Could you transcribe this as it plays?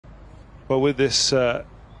Well, with this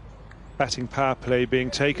batting power play being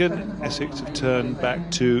taken, Essex have turned back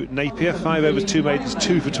to Napier. 5 overs, 2 maidens,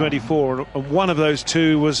 2 for 24, and one of those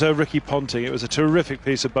 2 was Ricky Ponting. It was a terrific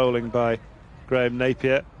piece of bowling by Graham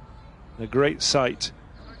Napier. A great sight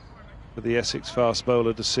for the Essex fast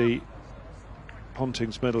bowler to see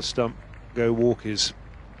Ponting's middle stump go walkies.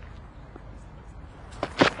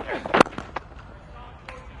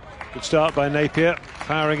 Good start by Napier,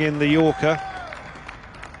 firing in the Yorker.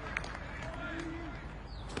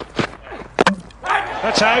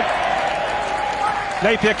 That's out.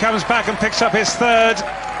 Napier comes back and picks up his 3rd.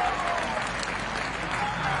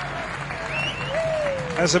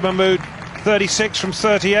 As a Mahmood, 36 from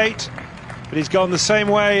 38, but he's gone the same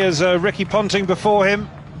way as Ricky Ponting before him.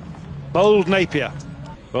 Bold Napier.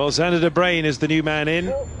 Well, Xander de Bruyne is the new man in.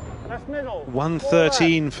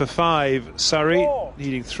 113 for 5, Surrey,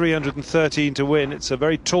 needing 313 to win. It's a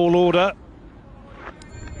very tall order.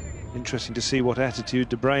 Interesting to see what attitude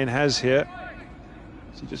de Bruyne has here.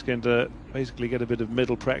 Is he just going to basically get a bit of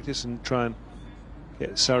middle practice and try and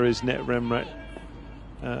get Surrey's net rem rate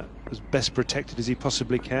as best protected as he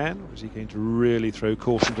possibly can? Or is he going to really throw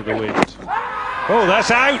caution to the wind? Oh,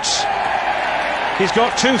 that's out! He's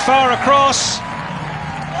got too far across.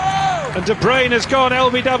 And de Bruyne has gone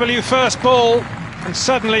LBW first ball, and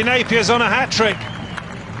suddenly Napier's on a hat-trick.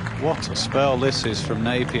 What a spell this is from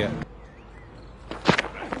Napier.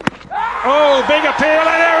 Oh, big appeal,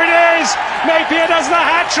 and there it is! Napier does the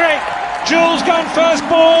hat-trick! Jules gone first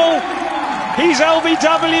ball, he's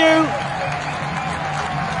LBW,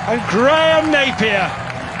 and Graham Napier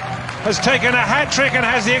has taken a hat-trick and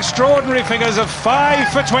has the extraordinary figures of 5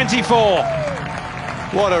 for 24.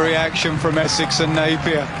 What a reaction from Essex and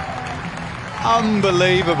Napier.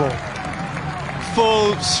 Unbelievable.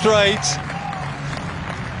 Full straight.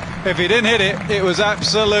 If he didn't hit it, it was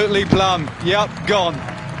absolutely plumb. Yep, gone.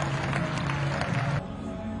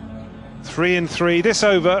 3 and 3. This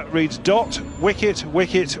over reads dot, wicket,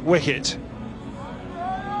 wicket, wicket.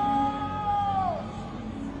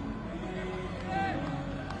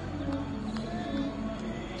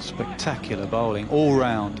 Spectacular bowling all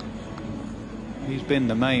round. He's been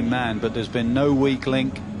the main man, but there's been no weak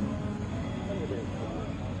link.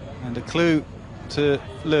 And a clue to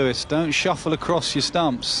Lewis: don't shuffle across your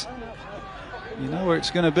stumps. You know where it's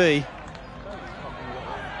going to be.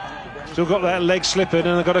 Still got that leg slip in,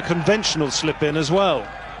 and they've got a conventional slip in as well.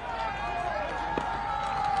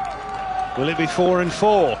 Will it be 4 and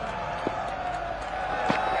 4?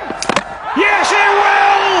 Yes, it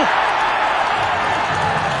will!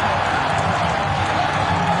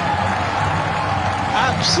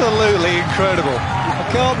 Absolutely incredible. I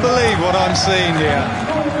can't believe what I'm seeing here.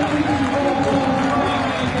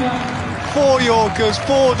 4 Yorkers,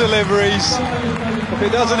 4 deliveries. If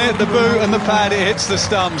it doesn't hit the boot and the pad, it hits the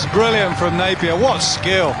stumps. Brilliant from Napier. What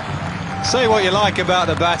skill. Say what you like about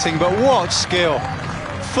the batting, but what skill.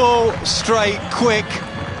 Full, straight, quick.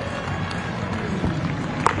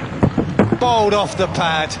 Bowled off the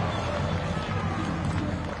pad.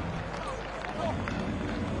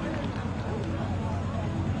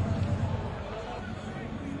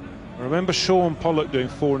 I remember Sean Pollock doing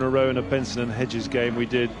 4 in a row in a Benson and Hedges game we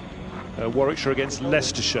did, Warwickshire against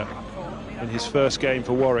Leicestershire, in his first game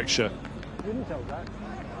for Warwickshire.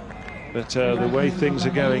 But the way things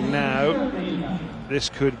are going now, this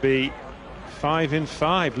could be 5 in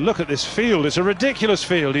 5. Look at this field, it's a ridiculous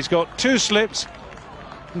field. He's got 2 slips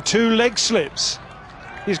and 2 leg slips.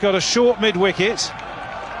 He's got a short mid-wicket.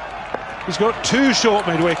 He's got 2 short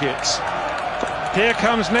mid-wickets. Here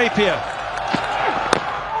comes Napier.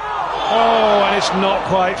 Oh, and it's not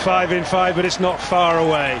quite 5 in 5, but it's not far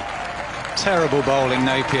away. Terrible bowling,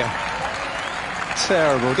 Napier.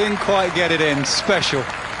 Terrible, didn't quite get it in. Special.